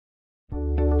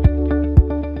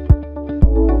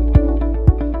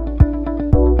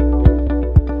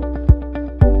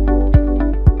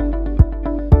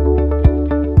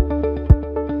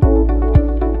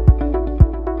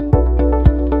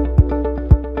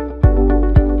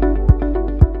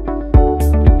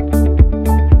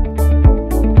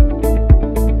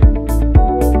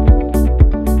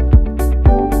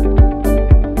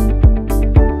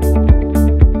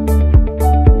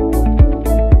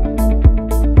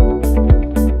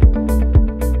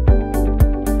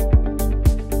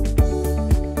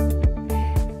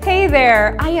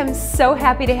there! I am so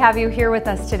happy to have you here with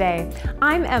us today.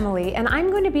 I'm Emily, and I'm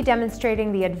going to be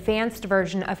demonstrating the advanced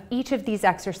version of each of these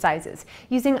exercises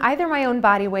using either my own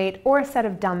body weight or a set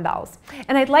of dumbbells.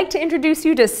 And I'd like to introduce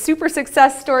you to super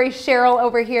success story Cheryl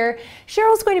over here.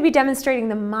 Cheryl's going to be demonstrating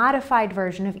the modified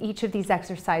version of each of these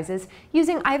exercises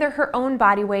using either her own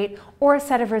body weight or a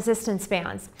set of resistance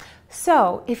bands.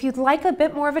 So, if you'd like a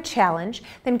bit more of a challenge,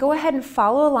 then go ahead and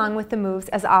follow along with the moves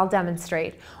as I'll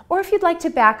demonstrate. Or if you'd like to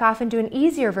back off and do an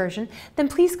easier version, then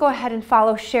please go ahead and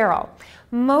follow Cheryl.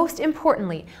 Most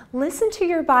importantly, listen to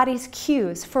your body's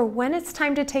cues for when it's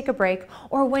time to take a break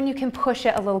or when you can push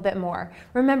it a little bit more.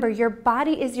 Remember, your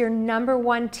body is your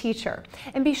 #1 teacher.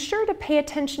 And be sure to pay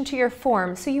attention to your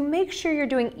form so you make sure you're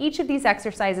doing each of these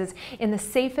exercises in the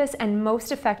safest and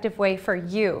most effective way for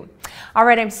you. All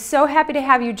right, I'm so happy to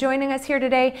have you joining us here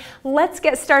today. Let's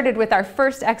get started with our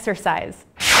first exercise.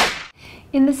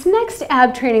 In this next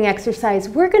ab training exercise,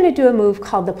 we're going to do a move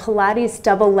called the Pilates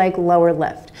double leg lower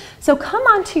lift. So come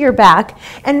onto your back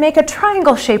and make a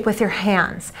triangle shape with your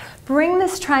hands. Bring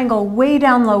this triangle way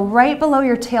down low, right below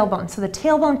your tailbone, so the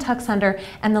tailbone tucks under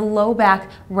and the low back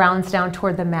rounds down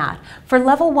toward the mat. For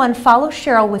level 1, follow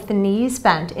Cheryl with the knees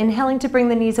bent, inhaling to bring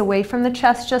the knees away from the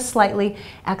chest just slightly,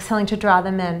 exhaling to draw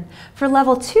them in. For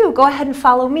level 2, go ahead and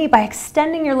follow me by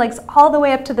extending your legs all the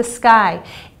way up to the sky.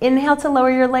 Inhale to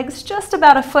lower your legs just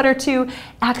about a foot or two.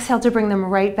 Exhale to bring them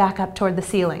right back up toward the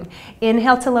ceiling.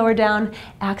 Inhale to lower down.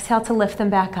 Exhale to lift them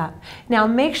back up. Now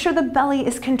make sure the belly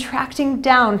is contracting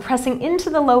down, pressing into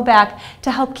the low back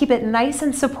to help keep it nice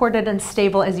and supported and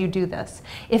stable as you do this.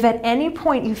 If at any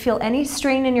point you feel any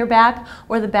strain in your back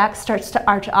or the back starts to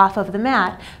arch off of the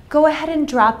mat, go ahead and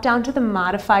drop down to the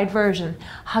modified version.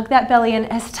 Hug that belly in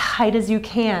as tight as you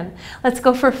can. Let's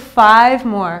go for 5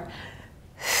 more.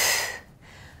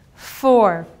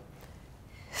 4,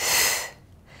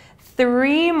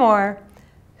 3 more,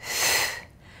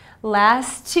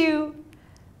 last 2,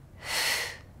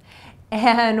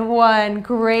 and 1.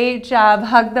 Great job.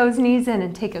 Hug those knees in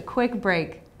and take a quick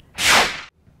break.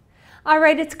 All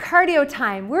right, it's cardio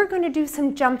time. We're going to do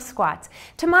some jump squats.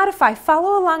 To modify,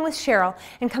 follow along with Cheryl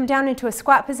and come down into a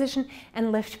squat position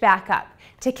and lift back up.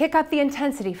 To kick up the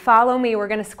intensity, follow me. We're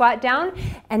going to squat down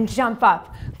and jump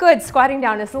up. Good, squatting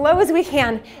down as low as we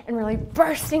can and really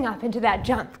bursting up into that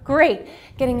jump. Great,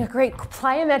 getting a great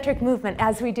plyometric movement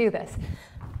as we do this.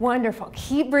 Wonderful,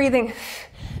 keep breathing.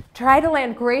 Try to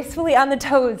land gracefully on the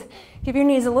toes. Give your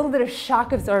knees a little bit of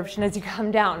shock absorption as you come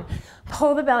down.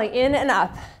 Pull the belly in and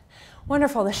up.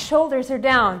 Wonderful, the shoulders are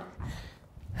down.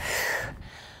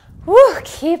 Woo,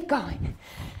 keep going.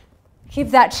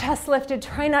 Keep that chest lifted,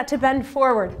 try not to bend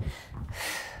forward.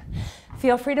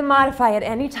 Feel free to modify at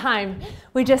any time.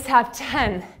 We just have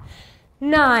 10,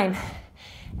 9,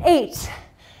 8,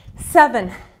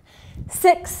 7,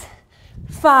 6,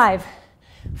 5,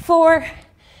 4,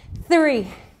 3,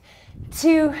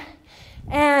 2,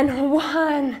 and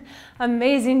 1.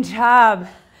 Amazing job.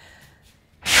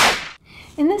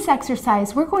 In this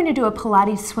exercise, we're going to do a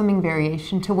Pilates swimming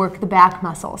variation to work the back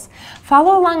muscles.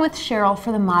 Follow along with Cheryl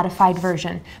for the modified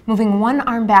version, moving one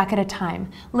arm back at a time,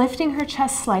 lifting her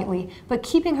chest slightly, but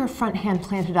keeping her front hand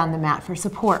planted on the mat for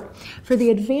support. For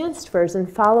the advanced version,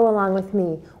 follow along with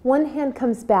me. One hand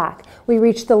comes back. We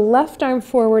reach the left arm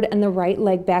forward and the right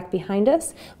leg back behind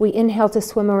us. We inhale to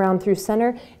swim around through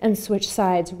center and switch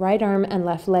sides, right arm and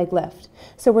left leg lift.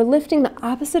 So we're lifting the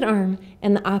opposite arm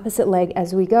and the opposite leg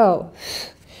as we go.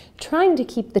 Trying to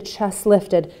keep the chest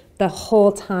lifted the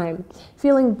whole time.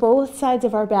 Feeling both sides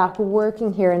of our back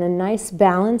working here in a nice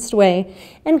balanced way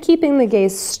and keeping the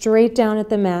gaze straight down at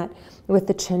the mat with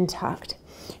the chin tucked.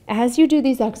 As you do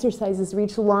these exercises,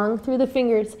 reach long through the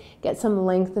fingers, get some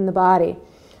length in the body.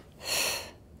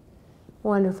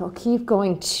 Wonderful. Keep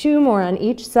going. 2 more on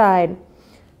each side.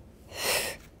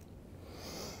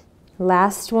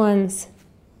 Last ones.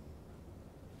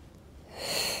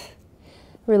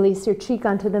 Release your cheek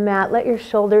onto the mat. Let your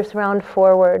shoulders round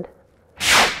forward.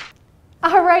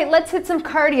 All right, let's hit some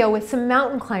cardio with some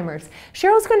mountain climbers.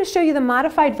 Cheryl's going to show you the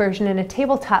modified version in a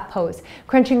tabletop pose,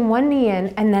 crunching one knee in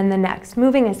and then the next,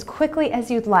 moving as quickly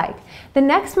as you'd like. The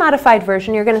next modified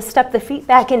version, you're going to step the feet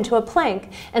back into a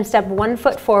plank and step 1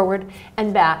 foot forward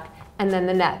and back, and then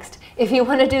the next. If you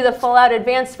want to do the full-out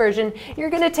advanced version,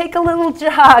 you're going to take a little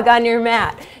jog on your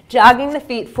mat, jogging the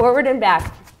feet forward and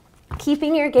back,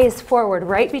 keeping your gaze forward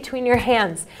right between your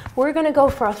hands. We're going to go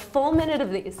for a full minute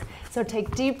of these, so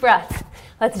take deep breaths.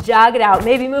 Let's jog it out,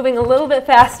 maybe moving a little bit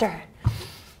faster.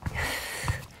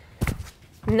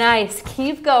 Nice,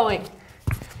 keep going.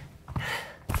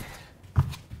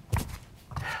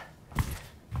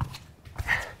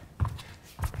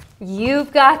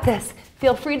 You've got this.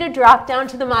 Feel free to drop down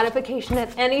to the modification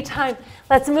at any time.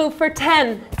 Let's move for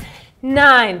 10,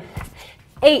 9,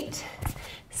 8,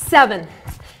 7,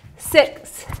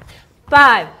 6,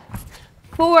 5,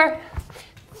 4,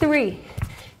 3,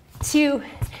 2,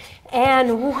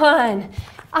 and 1.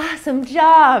 Awesome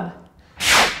job.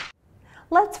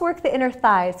 Let's work the inner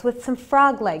thighs with some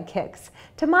frog leg kicks.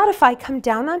 To modify, come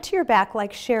down onto your back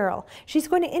like Cheryl. She's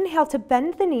going to inhale to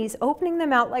bend the knees, opening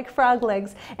them out like frog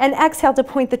legs, and exhale to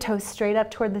point the toes straight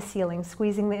up toward the ceiling,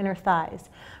 squeezing the inner thighs.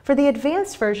 For the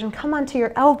advanced version, come onto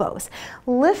your elbows.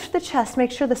 Lift the chest,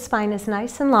 make sure the spine is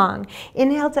nice and long.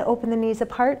 Inhale to open the knees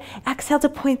apart. Exhale to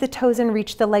point the toes and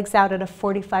reach the legs out at a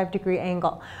 45-degree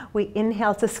angle. We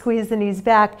inhale to squeeze the knees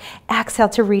back. Exhale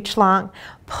to reach long.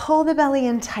 Pull the belly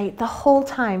in tight the whole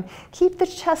time. Keep the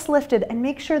chest lifted and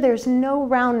make sure there's no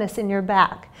roundness in your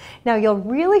back. Now you'll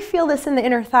really feel this in the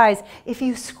inner thighs if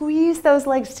you squeeze those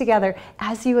legs together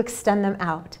as you extend them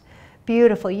out.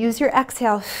 Beautiful. Use your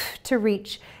exhale to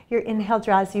reach. Your inhale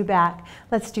draws you back.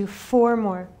 Let's do 4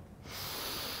 more.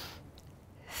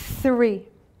 3.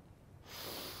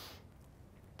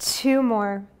 2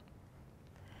 more.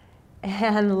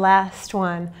 And last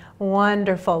one.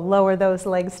 Wonderful. Lower those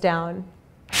legs down.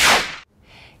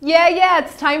 Yeah,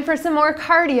 it's time for some more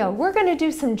cardio. We're going to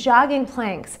do some jogging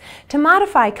planks. To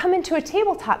modify, come into a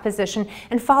tabletop position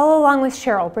and follow along with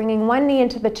Cheryl, bringing one knee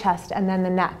into the chest and then the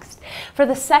next. For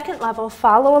the second level,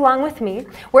 follow along with me.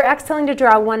 We're exhaling to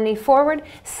draw one knee forward,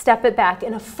 step it back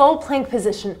in a full plank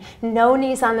position, no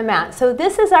knees on the mat. So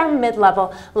this is our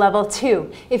mid-level, level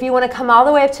 2. If you want to come all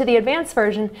the way up to the advanced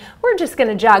version, we're just going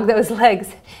to jog those legs.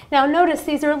 Now notice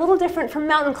these are a little different from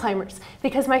mountain climbers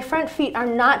because my front feet are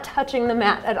not touching the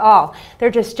mat at all.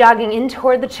 They're just jogging in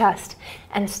toward the chest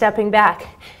and stepping back.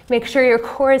 Make sure your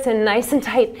core is in nice and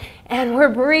tight, and we're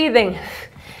breathing.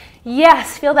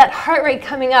 Yes, feel that heart rate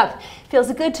coming up.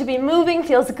 Feels good to be moving,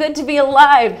 feels good to be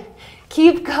alive.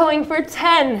 Keep going for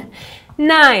 10,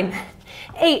 9,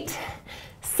 8,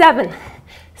 7,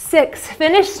 6.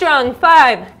 Finish strong.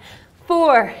 5,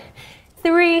 4,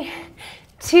 3,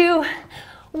 2,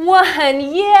 1.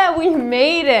 Yeah, we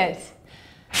made it.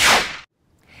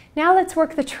 Now let's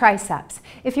work the triceps.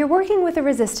 If you're working with a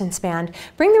resistance band,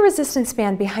 bring the resistance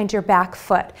band behind your back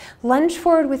foot. Lunge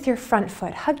forward with your front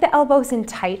foot. Hug the elbows in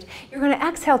tight. You're going to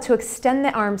exhale to extend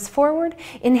the arms forward.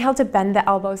 Inhale to bend the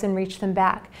elbows and reach them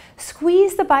back.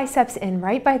 Squeeze the biceps in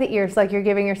right by the ears like you're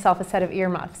giving yourself a set of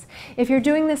earmuffs. If you're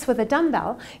doing this with a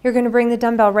dumbbell, you're going to bring the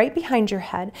dumbbell right behind your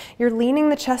head. You're leaning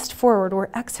the chest forward.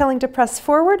 We're exhaling to press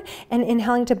forward and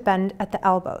inhaling to bend at the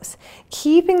elbows.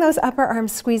 Keeping those upper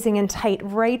arms squeezing in tight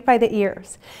right by the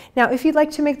ears. Now, if you'd like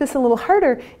to make this a little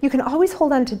harder, you can always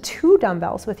hold on to 2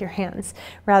 dumbbells with your hands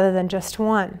rather than just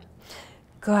 1.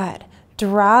 Good.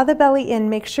 Draw the belly in.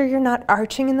 Make sure you're not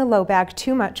arching in the low back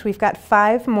too much. We've got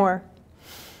 5 more.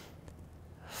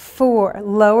 4.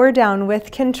 Lower down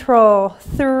with control.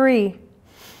 3.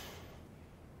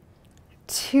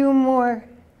 2 more.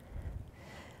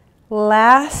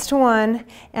 Last one.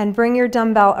 And bring your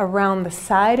dumbbell around the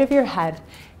side of your head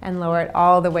and lower it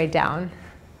all the way down.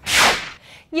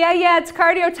 Yeah, it's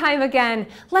cardio time again.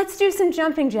 Let's do some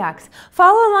jumping jacks.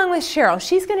 Follow along with Cheryl.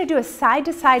 She's going to do a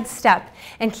side-to-side step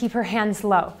and keep her hands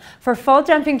low. For full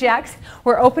jumping jacks,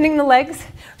 we're opening the legs,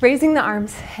 raising the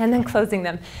arms, and then closing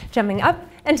them, jumping up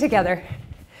and together.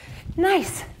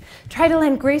 Nice. Try to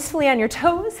land gracefully on your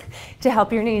toes to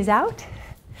help your knees out.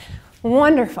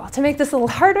 Wonderful. To make this a little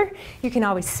harder, you can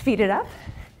always speed it up.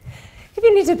 If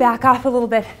you need to back off a little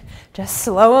bit, just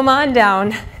slow them on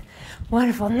down.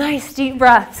 Wonderful. Nice deep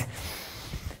breaths.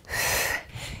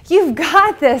 You've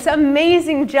got this.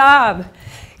 Amazing job.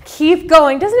 Keep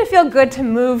going. Doesn't it feel good to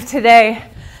move today?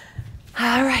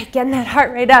 All right, getting that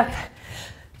heart rate up.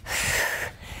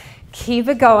 Keep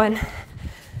it going.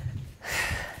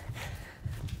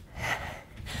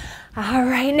 All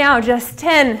right, now just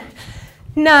 10,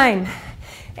 9,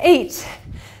 8,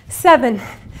 7,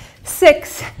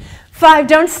 6, 5.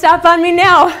 Don't stop on me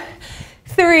now.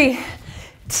 3,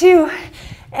 2,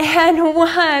 and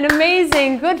 1.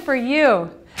 Amazing. Good for you.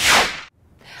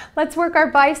 Let's work our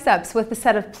biceps with a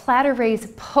set of platter raise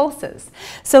pulses.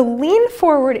 So lean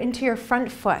forward into your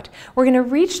front foot. We're going to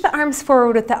reach the arms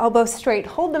forward with the elbows straight.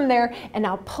 Hold them there, and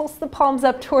now pulse the palms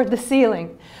up toward the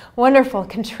ceiling. Wonderful.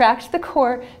 Contract the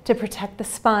core to protect the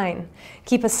spine.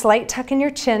 Keep a slight tuck in your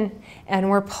chin, and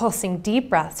we're pulsing. Deep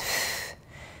breaths.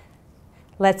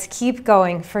 Let's keep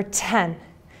going for 10,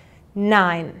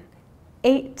 9,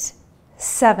 8,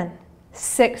 7,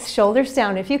 6. Shoulders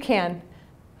down if you can.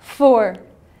 4,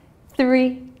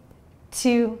 3,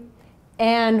 2,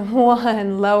 and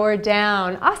 1. Lower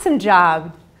down. Awesome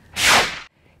job.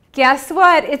 Guess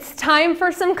what? It's time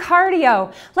for some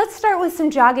cardio. Let's start with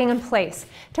some jogging in place.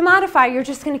 To modify, you're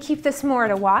just going to keep this more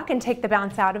at a walk and take the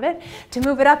bounce out of it. To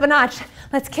move it up a notch,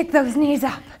 let's kick those knees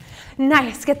up.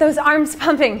 Nice. Get those arms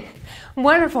pumping.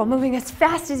 Wonderful. Moving as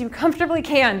fast as you comfortably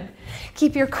can.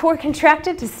 Keep your core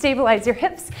contracted to stabilize your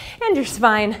hips and your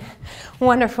spine.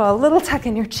 Wonderful. A little tuck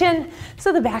in your chin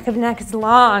so the back of the neck is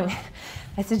long.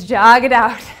 Let's jog it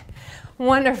out.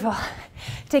 Wonderful.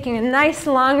 Taking a nice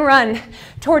long run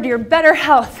toward your better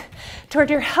health, toward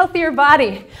your healthier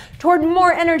body, toward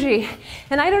more energy.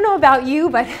 And I don't know about you,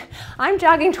 but I'm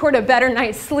jogging toward a better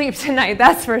night's sleep tonight,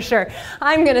 that's for sure.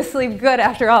 I'm gonna sleep good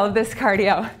after all of this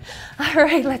cardio. All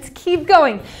right, let's keep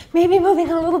going. Maybe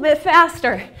moving a little bit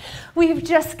faster. We've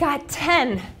just got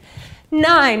 10,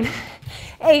 9,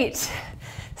 8,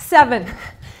 7,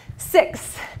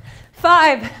 6,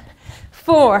 5,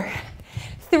 4,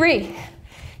 3,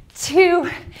 2,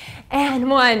 and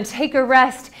 1. Take a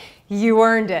rest. You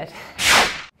earned it.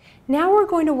 Now we're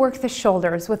going to work the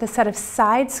shoulders with a set of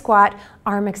side squat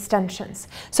arm extensions.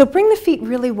 So bring the feet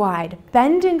really wide,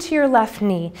 bend into your left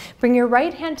knee, bring your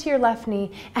right hand to your left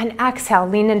knee, and exhale,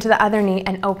 lean into the other knee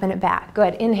and open it back.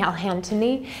 Good. Inhale, hand to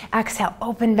knee, exhale,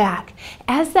 open back.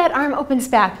 As that arm opens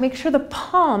back, make sure the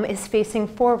palm is facing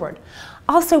forward.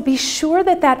 Also, be sure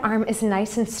that that arm is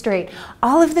nice and straight.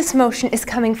 All of this motion is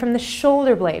coming from the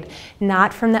shoulder blade,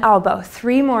 not from the elbow.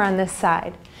 3 more on this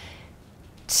side.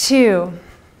 2.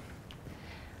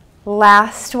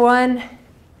 Last one.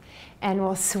 And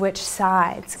we'll switch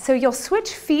sides. So you'll switch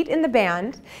feet in the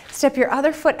band, step your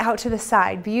other foot out to the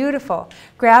side. Beautiful.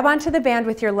 Grab onto the band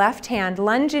with your left hand,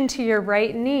 lunge into your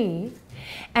right knee,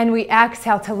 and we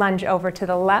exhale to lunge over to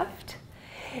the left.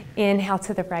 Inhale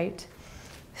to the right.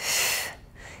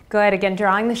 Good. Again,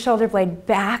 drawing the shoulder blade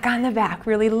back on the back,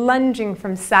 really lunging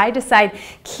from side to side,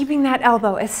 keeping that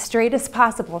elbow as straight as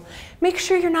possible. Make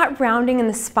sure you're not rounding in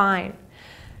the spine.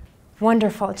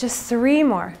 Wonderful. Just 3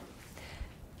 more.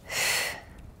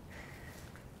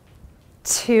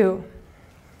 2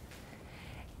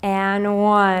 and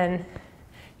 1.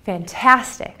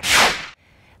 Fantastic.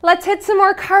 Let's hit some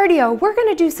more cardio. We're going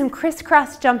to do some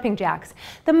crisscross jumping jacks.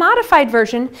 The modified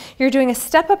version, you're doing a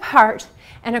step apart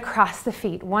and across the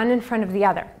feet, one in front of the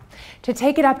other. To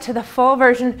take it up to the full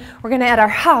version, we're going to add our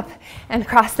hop and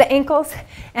cross the ankles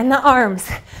and the arms.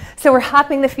 So we're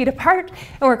hopping the feet apart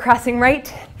and we're crossing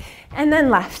right and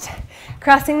then left,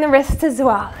 crossing the wrists as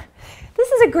well. This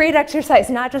is a great exercise,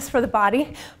 not just for the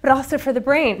body, but also for the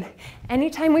brain.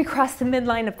 Anytime we cross the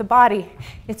midline of the body,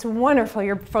 it's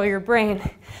wonderful for your brain.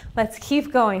 Let's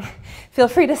keep going. Feel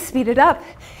free to speed it up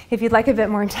if you'd like a bit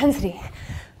more intensity.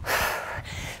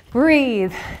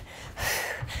 Breathe.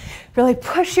 Really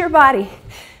push your body.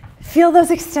 Feel those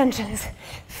extensions.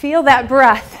 Feel that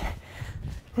breath.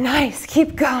 Nice.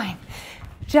 Keep going.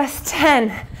 Just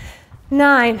 10,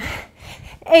 9,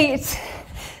 8,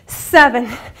 7,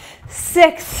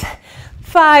 6,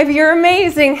 5. You're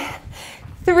amazing.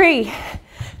 3,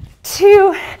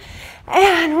 2,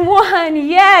 and 1.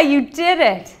 Yeah, you did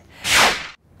it.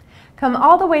 Come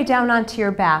all the way down onto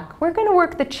your back. We're going to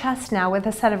work the chest now with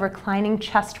a set of reclining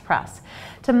chest press.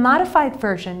 To modified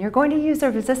version, you're going to use a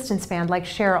resistance band like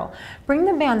Cheryl. Bring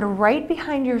the band right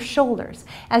behind your shoulders.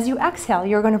 As you exhale,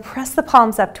 you're going to press the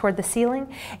palms up toward the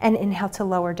ceiling and inhale to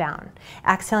lower down.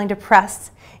 Exhaling to press,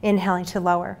 inhaling to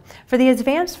lower. For the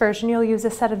advanced version, you'll use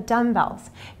a set of dumbbells.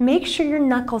 Make sure your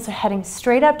knuckles are heading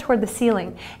straight up toward the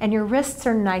ceiling and your wrists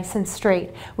are nice and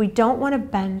straight. We don't want to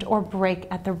bend or break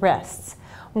at the wrists.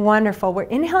 Wonderful. We're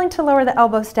inhaling to lower the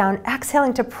elbows down,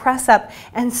 exhaling to press up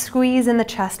and squeeze in the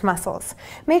chest muscles.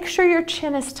 Make sure your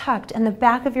chin is tucked and the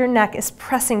back of your neck is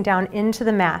pressing down into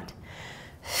the mat.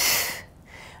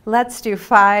 Let's do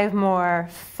 5 more.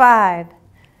 5,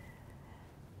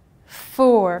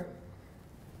 4,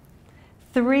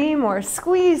 3 more.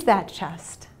 Squeeze that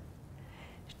chest.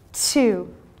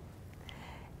 2,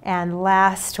 and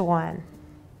last one.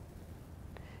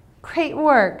 Great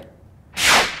work.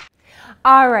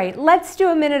 All right, let's do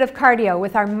a minute of cardio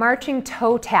with our marching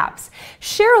toe taps.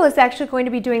 Cheryl is actually going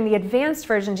to be doing the advanced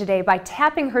version today by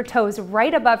tapping her toes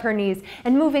right above her knees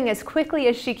and moving as quickly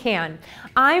as she can.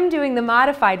 I'm doing the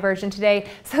modified version today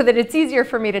so that it's easier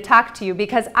for me to talk to you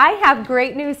because I have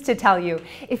great news to tell you.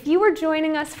 If you are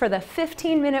joining us for the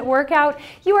 15-minute workout,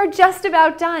 you are just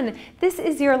about done. This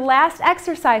is your last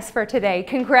exercise for today.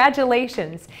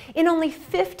 Congratulations. In only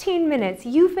 15 minutes,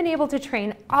 you've been able to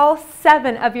train all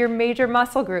 7 of your major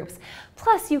muscle groups.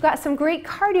 Plus, you got some great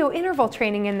cardio interval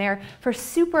training in there for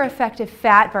super effective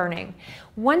fat burning.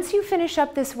 Once you finish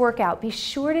up this workout, be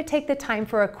sure to take the time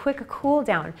for a quick cool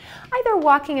down. Either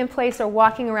walking in place or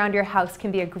walking around your house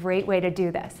can be a great way to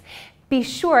do this. Be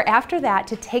sure after that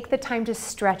to take the time to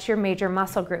stretch your major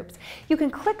muscle groups. You can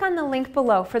click on the link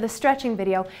below for the stretching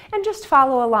video and just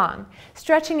follow along.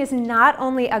 Stretching is not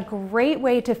only a great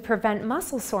way to prevent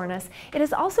muscle soreness, it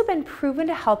has also been proven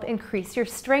to help increase your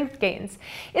strength gains.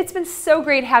 It's been so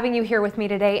great having you here with me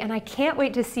today, and I can't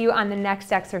wait to see you on the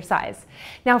next exercise.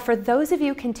 Now, for those of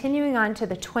you continuing on to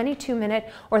the 22-minute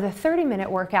or the 30-minute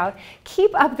workout,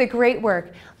 keep up the great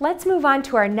work. Let's move on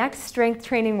to our next strength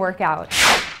training workout.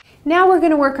 Now we're going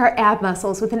to work our ab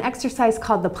muscles with an exercise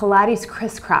called the Pilates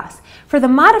crisscross. For the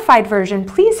modified version,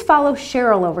 please follow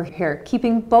Cheryl over here,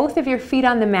 keeping both of your feet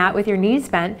on the mat with your knees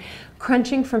bent,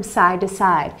 crunching from side to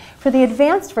side. For the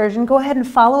advanced version, go ahead and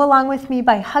follow along with me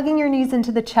by hugging your knees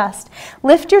into the chest.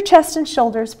 Lift your chest and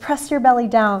shoulders, press your belly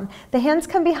down. The hands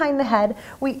come behind the head.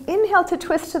 We inhale to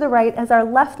twist to the right as our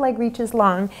left leg reaches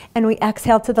long, and we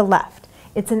exhale to the left.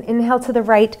 It's an inhale to the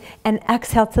right and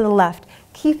exhale to the left,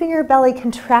 keeping your belly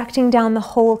contracting down the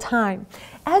whole time.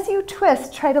 As you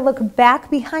twist, try to look back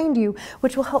behind you,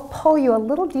 which will help pull you a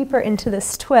little deeper into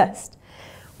this twist.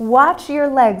 Watch your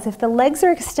legs. If the legs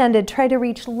are extended, try to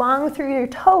reach long through your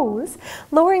toes,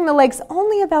 lowering the legs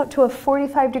only about to a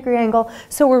 45-degree angle,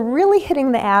 so we're really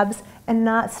hitting the abs and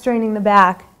not straining the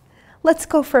back. Let's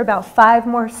go for about 5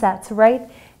 more sets, right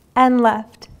and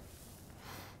left.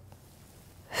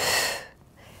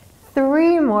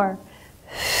 3 more.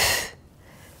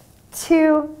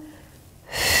 2.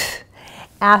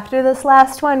 After this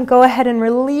last one, go ahead and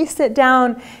release it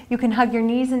down. You can hug your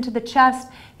knees into the chest.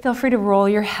 Feel free to roll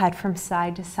your head from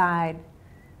side to side.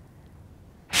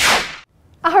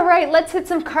 All right, let's hit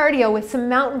some cardio with some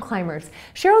mountain climbers.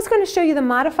 Cheryl's going to show you the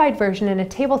modified version in a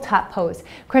tabletop pose,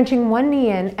 crunching one knee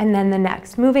in and then the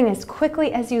next, moving as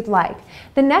quickly as you'd like.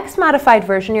 The next modified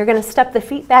version, you're going to step the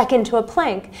feet back into a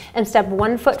plank and step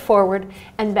 1 foot forward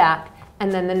and back,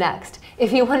 and then the next.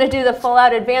 If you want to do the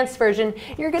full-out advanced version,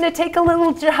 you're going to take a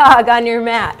little jog on your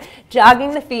mat,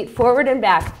 jogging the feet forward and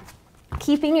back,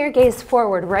 keeping your gaze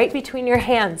forward right between your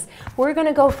hands. We're going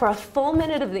to go for a full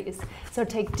minute of these, so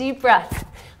take deep breaths.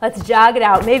 Let's jog it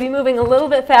out, maybe moving a little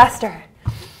bit faster.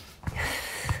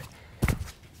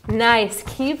 Nice,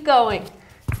 keep going.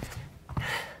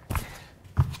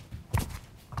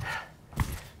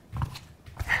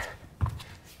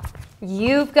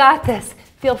 You've got this.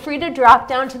 Feel free to drop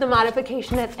down to the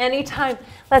modification at any time.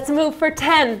 Let's move for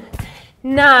 10,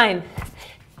 9,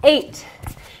 8,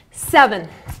 7,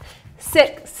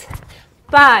 6,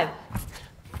 5,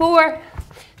 4,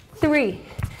 3,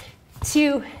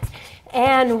 2,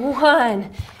 and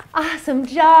 1. Awesome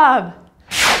job.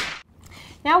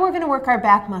 Now we're going to work our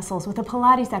back muscles with a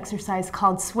Pilates exercise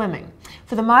called swimming.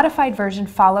 For the modified version,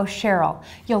 follow Cheryl.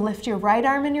 You'll lift your right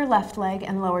arm and your left leg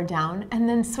and lower down, and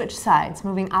then switch sides,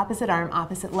 moving opposite arm,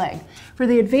 opposite leg. For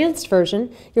the advanced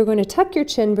version, you're going to tuck your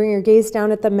chin, bring your gaze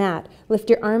down at the mat, lift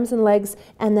your arms and legs,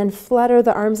 and then flutter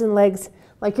the arms and legs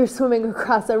like you're swimming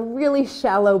across a really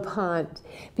shallow pond.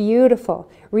 Beautiful.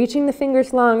 Reaching the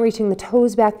fingers long, reaching the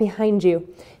toes back behind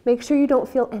you. Make sure you don't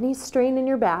feel any strain in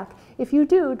your back. If you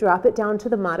do, drop it down to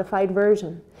the modified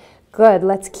version. Good,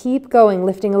 let's keep going,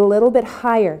 lifting a little bit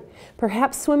higher,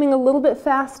 perhaps swimming a little bit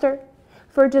faster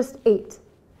for just 8,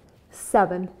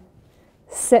 7,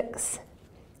 6,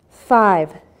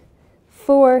 5,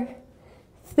 4,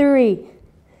 3,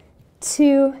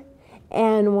 2,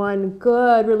 and 1.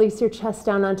 Good, release your chest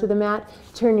down onto the mat,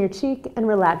 turn your cheek, and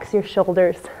relax your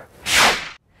shoulders.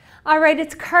 All right,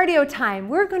 it's cardio time.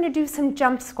 We're going to do some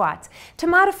jump squats. To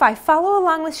modify, follow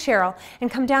along with Cheryl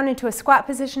and come down into a squat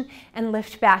position and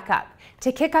lift back up.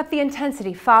 To kick up the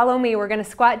intensity, follow me. We're going to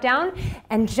squat down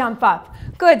and jump up.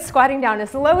 Good, squatting down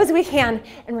as low as we can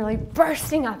and really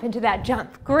bursting up into that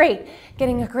jump. Great,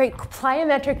 getting a great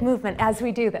plyometric movement as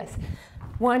we do this.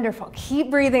 Wonderful,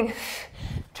 keep breathing.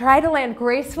 Try to land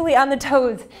gracefully on the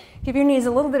toes. Give your knees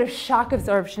a little bit of shock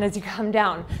absorption as you come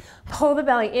down. Pull the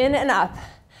belly in and up.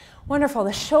 Wonderful,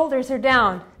 the shoulders are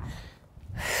down.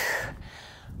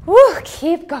 Woo,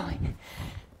 keep going.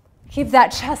 Keep that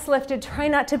chest lifted, try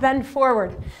not to bend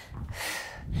forward.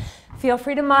 Feel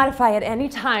free to modify at any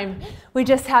time. We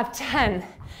just have 10,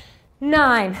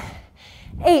 9,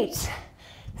 8,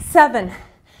 7,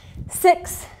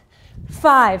 6,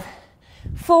 5,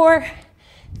 4,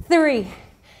 3,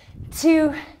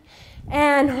 2,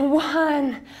 and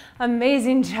 1.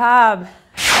 Amazing job.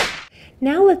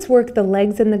 Now let's work the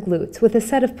legs and the glutes with a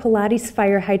set of Pilates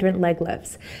fire hydrant leg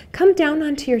lifts. Come down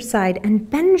onto your side and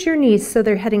bend your knees so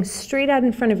they're heading straight out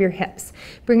in front of your hips.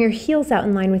 Bring your heels out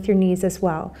in line with your knees as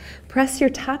well. Press your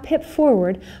top hip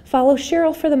forward. Follow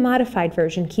Cheryl for the modified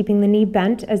version, keeping the knee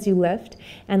bent as you lift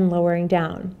and lowering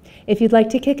down. If you'd like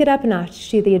to kick it up a notch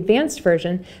to the advanced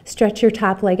version, stretch your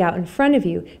top leg out in front of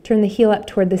you, turn the heel up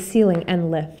toward the ceiling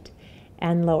and lift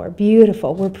and lower.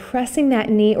 Beautiful. We're pressing that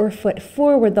knee or foot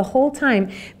forward the whole time.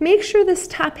 Make sure this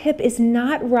top hip is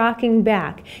not rocking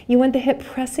back. You want the hip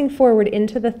pressing forward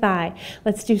into the thigh.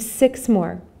 Let's do 6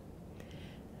 more.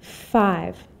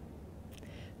 5,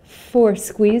 4,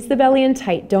 squeeze the belly in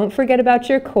tight. Don't forget about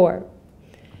your core.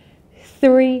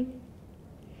 3,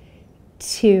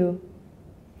 2,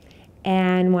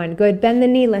 and 1. Good. Bend the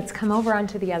knee. Let's come over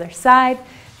onto the other side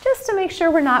just to make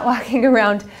sure we're not walking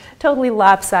around totally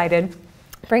lopsided.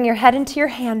 Bring your head into your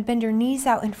hand, bend your knees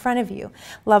out in front of you.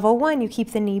 Level 1, you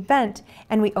keep the knee bent,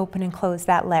 and we open and close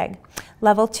that leg.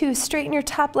 Level 2, straighten your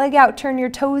top leg out, turn your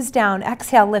toes down.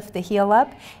 Exhale, lift the heel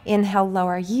up. Inhale,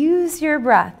 lower. Use your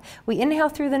breath. We inhale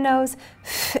through the nose,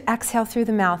 exhale through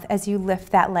the mouth as you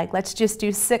lift that leg. Let's just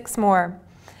do 6 more.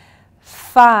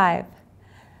 5,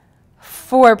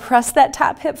 4, press that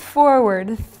top hip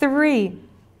forward. 3,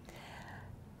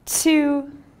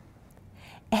 2,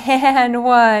 and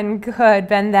 1. Good.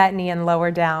 Bend that knee and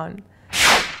lower down.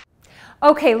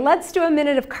 Okay, let's do a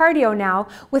minute of cardio now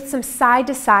with some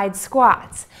side-to-side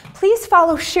squats. Please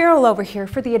follow Cheryl over here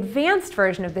for the advanced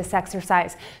version of this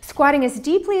exercise, squatting as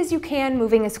deeply as you can,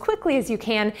 moving as quickly as you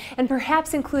can, and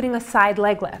perhaps including a side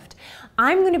leg lift.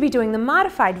 I'm going to be doing the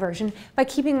modified version by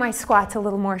keeping my squats a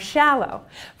little more shallow.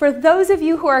 For those of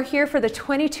you who are here for the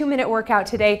 22-minute workout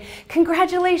today,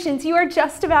 congratulations, you are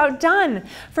just about done.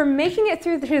 For making it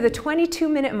through the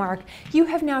 22-minute mark, you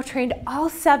have now trained all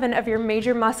 7 of your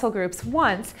major muscle groups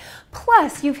once,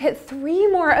 plus you've hit 3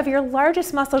 more of your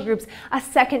largest muscle groups a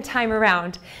second time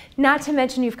around. Not to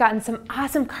mention you've gotten some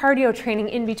awesome cardio training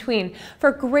in between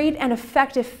for great and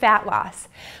effective fat loss.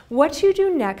 What you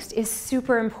do next is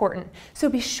super important, so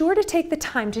be sure to take the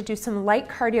time to do some light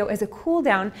cardio as a cool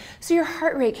down so your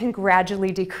heart rate can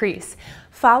gradually decrease.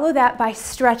 Follow that by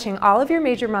stretching all of your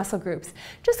major muscle groups.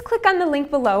 Just click on the link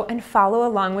below and follow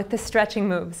along with the stretching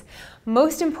moves.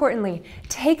 Most importantly,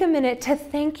 take a minute to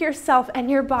thank yourself and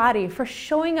your body for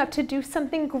showing up to do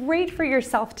something great for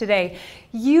yourself today.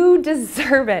 You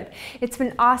deserve it. It's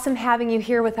been awesome having you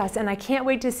here with us, and I can't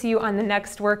wait to see you on the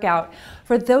next workout.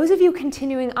 For those of you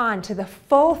continuing on to the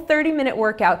full 30-minute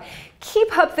workout,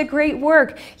 keep up the great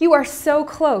work. You are so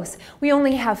close. We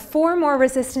only have 4 more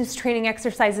resistance training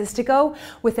exercises to go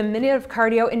with a minute of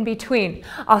cardio in between.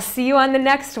 I'll see you on the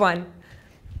next one.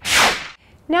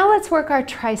 Now let's work our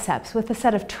triceps with a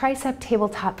set of tricep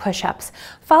tabletop push-ups.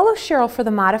 Follow Cheryl for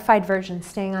the modified version,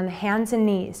 staying on the hands and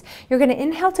knees. You're going to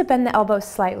inhale to bend the elbows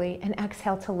slightly and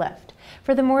exhale to lift.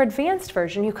 For the more advanced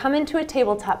version, you come into a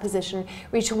tabletop position,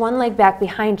 reach one leg back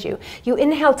behind you. You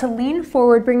inhale to lean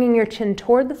forward, bringing your chin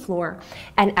toward the floor,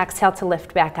 and exhale to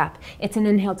lift back up. It's an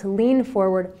inhale to lean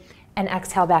forward and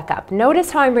exhale back up.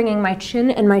 Notice how I'm bringing my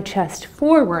chin and my chest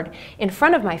forward in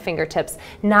front of my fingertips,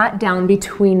 not down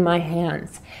between my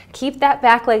hands. Keep that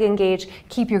back leg engaged.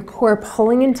 Keep your core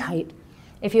pulling in tight.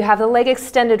 If you have the leg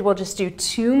extended, we'll just do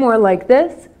 2 more like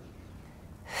this.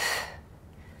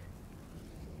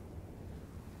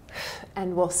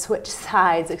 And we'll switch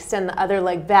sides, extend the other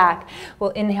leg back. We'll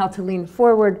inhale to lean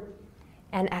forward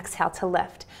and exhale to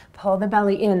lift. Pull the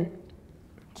belly in.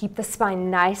 Keep the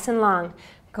spine nice and long.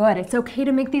 Good. It's okay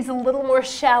to make these a little more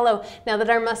shallow now that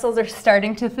our muscles are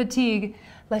starting to fatigue.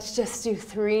 Let's just do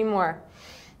 3 more.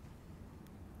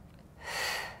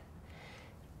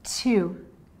 2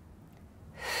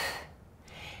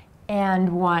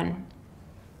 and 1.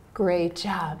 Great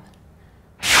job.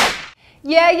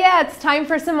 Yeah, it's time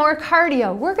for some more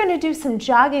cardio. We're going to do some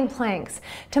jogging planks.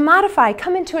 To modify,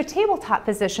 come into a tabletop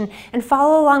position and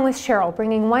follow along with Cheryl,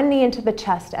 bringing one knee into the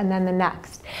chest and then the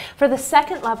next. For the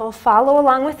second level, follow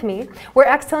along with me. We're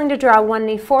exhaling to draw one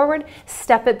knee forward,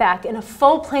 step it back in a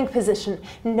full plank position,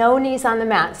 no knees on the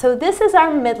mat. So this is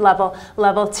our mid-level,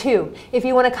 level 2. If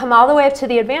you want to come all the way up to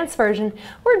the advanced version,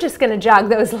 we're just going to jog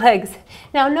those legs.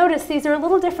 Now notice these are a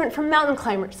little different from mountain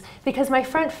climbers because my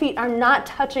front feet are not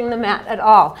touching the mat at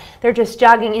all. They're just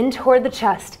jogging in toward the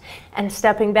chest and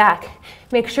stepping back.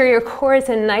 Make sure your core is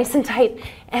in nice and tight,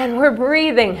 and we're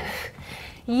breathing.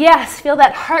 Yes, feel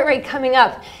that heart rate coming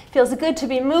up. Feels good to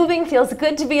be moving, feels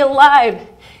good to be alive.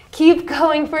 Keep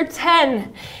going for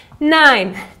 10,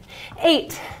 9,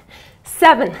 8,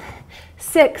 7,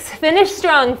 6. Finish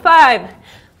strong. 5,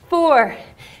 4,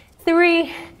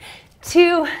 3,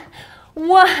 2,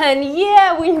 1.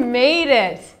 Yeah, we made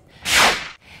it.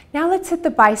 Now let's hit the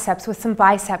biceps with some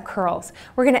bicep curls.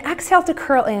 We're going to exhale to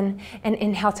curl in and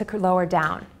inhale to lower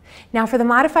down. Now for the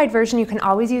modified version, you can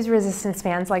always use resistance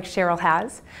bands like Cheryl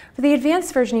has. For the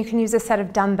advanced version, you can use a set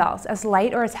of dumbbells, as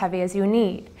light or as heavy as you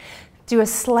need. Do a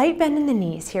slight bend in the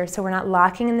knees here so we're not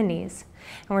locking in the knees.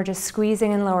 And we're just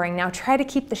squeezing and lowering. Now try to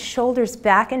keep the shoulders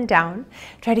back and down.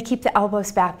 Try to keep the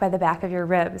elbows back by the back of your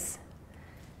ribs.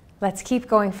 Let's keep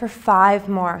going for 5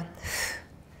 more.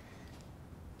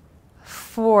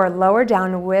 4, lower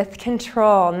down with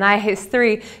control. Nice.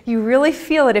 3, you really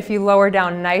feel it if you lower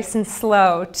down nice and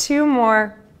slow. 2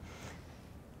 more.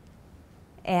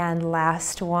 And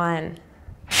last one.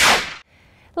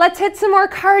 Let's hit some more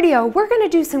cardio. We're going to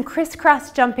do some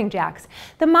crisscross jumping jacks.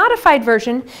 The modified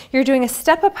version, you're doing a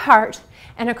step apart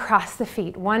and across the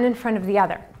feet, one in front of the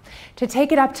other. To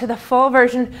take it up to the full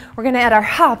version, we're going to add our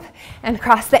hop and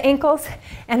cross the ankles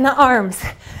and the arms.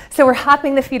 So we're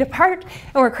hopping the feet apart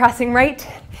and we're crossing right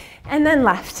and then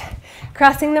left,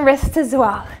 crossing the wrists as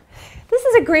well. This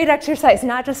is a great exercise,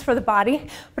 not just for the body,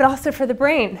 but also for the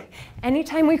brain.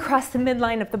 Anytime we cross the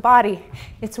midline of the body,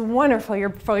 it's wonderful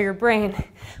for your brain.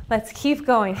 Let's keep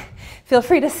going. Feel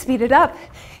free to speed it up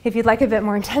if you'd like a bit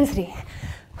more intensity.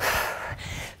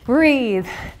 Breathe.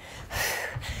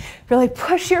 Really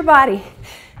push your body.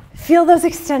 Feel those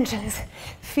extensions.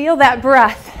 Feel that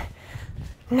breath.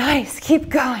 Nice, keep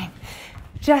going.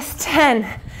 Just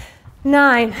 10,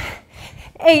 9,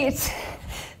 8,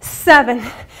 7,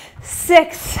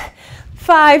 6,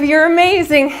 5, you're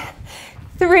amazing.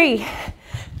 3,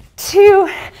 2,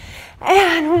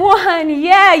 and 1.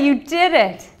 Yeah, you did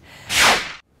it.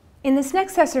 In this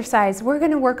next exercise, we're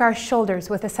going to work our shoulders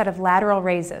with a set of lateral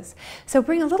raises. So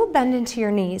bring a little bend into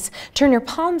your knees, turn your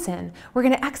palms in. We're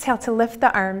going to exhale to lift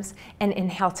the arms and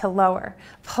inhale to lower.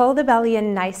 Pull the belly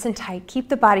in nice and tight. Keep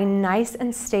the body nice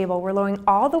and stable. We're lowering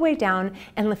all the way down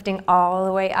and lifting all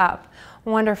the way up.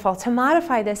 Wonderful. To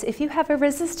modify this, if you have a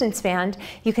resistance band,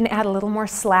 you can add a little more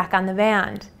slack on the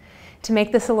band. To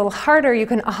make this a little harder, you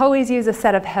can always use a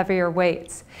set of heavier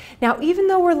weights. Now, even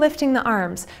though we're lifting the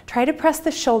arms, try to press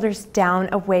the shoulders down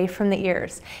away from the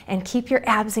ears and keep your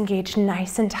abs engaged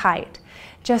nice and tight.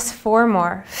 Just 4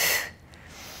 more.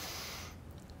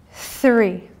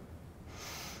 3,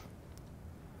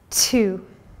 2,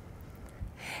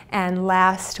 and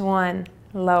last one,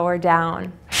 lower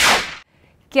down.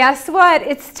 Guess what?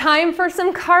 It's time for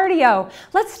some cardio.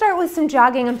 Let's start with some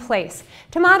jogging in place.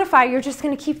 To modify, you're just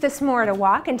going to keep this more at a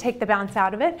walk and take the bounce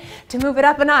out of it. To move it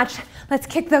up a notch, let's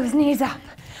kick those knees up.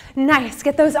 Nice.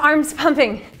 Get those arms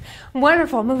pumping.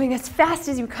 Wonderful. Moving as fast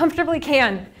as you comfortably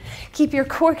can. Keep your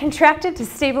core contracted to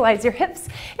stabilize your hips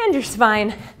and your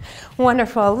spine.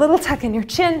 Wonderful. A little tuck in your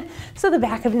chin so the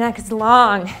back of the neck is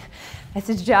long.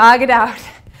 Let's jog it out.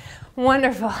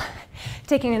 Wonderful.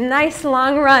 Taking a nice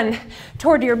long run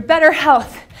toward your better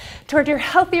health, toward your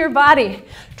healthier body,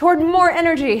 toward more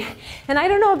energy. And I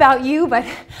don't know about you, but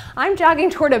I'm jogging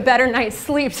toward a better night's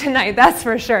sleep tonight, that's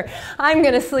for sure. I'm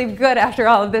going to sleep good after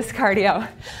all of this cardio.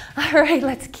 All right,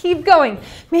 let's keep going.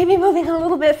 Maybe moving a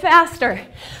little bit faster.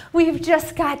 We've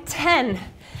just got 10,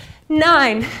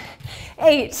 9,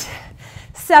 8,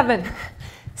 7,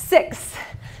 6,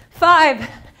 5,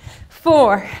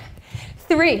 4,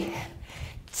 3,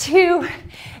 2,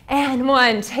 and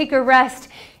 1. Take a rest.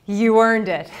 You earned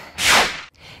it.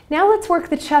 Now let's work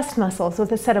the chest muscles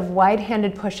with a set of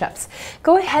wide-handed push-ups.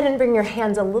 Go ahead and bring your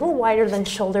hands a little wider than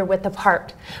shoulder width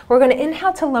apart. We're going to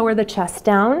inhale to lower the chest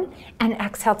down and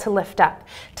exhale to lift up.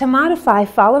 To modify,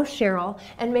 follow Cheryl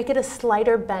and make it a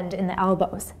slighter bend in the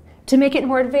elbows. To make it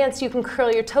more advanced, you can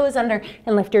curl your toes under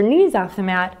and lift your knees off the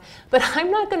mat, but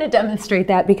I'm not going to demonstrate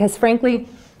that because frankly,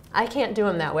 I can't do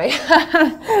them that way.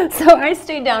 So I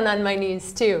stay down on my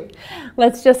knees too.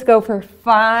 Let's just go for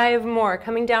 5 more,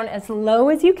 coming down as low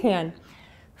as you can.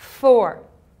 4,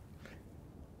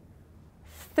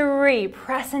 3,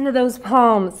 press into those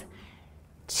palms.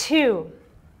 2,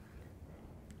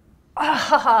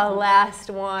 last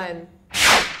one.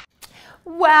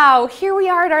 Wow, here we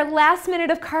are at our last minute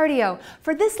of cardio.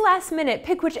 For this last minute,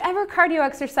 pick whichever cardio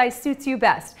exercise suits you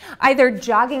best. Either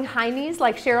jogging high knees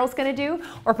like Cheryl's gonna do,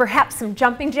 or perhaps some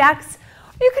jumping jacks.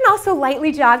 You can also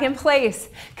lightly jog in place.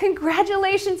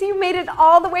 Congratulations, you made it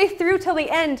all the way through till the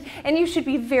end, and you should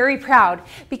be very proud.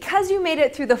 Because you made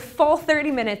it through the full 30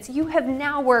 minutes, you have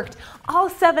now worked all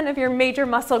 7 of your major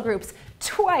muscle groups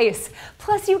twice.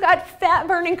 Plus you got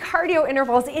fat-burning cardio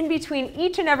intervals in between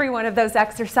each and every one of those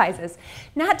exercises.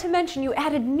 Not to mention you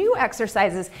added new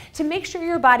exercises to make sure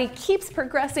your body keeps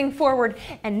progressing forward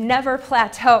and never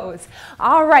plateaus.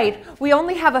 All right, we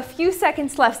only have a few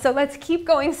seconds left, so let's keep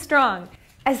going strong.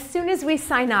 As soon as we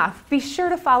sign off, be sure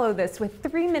to follow this with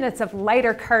 3 minutes of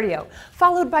lighter cardio,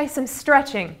 followed by some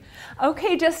stretching.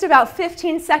 Okay, just about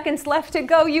 15 seconds left to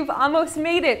go. You've almost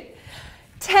made it.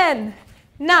 10,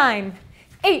 9,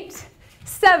 8,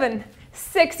 7,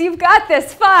 6, you've got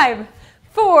this. 5,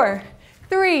 4,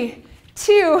 3,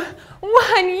 2,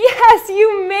 1. Yes,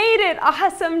 you made it.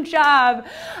 Awesome job.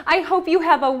 I hope you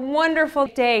have a wonderful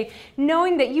day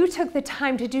knowing that you took the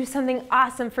time to do something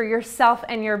awesome for yourself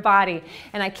and your body.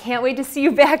 And I can't wait to see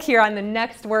you back here on the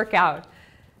next workout.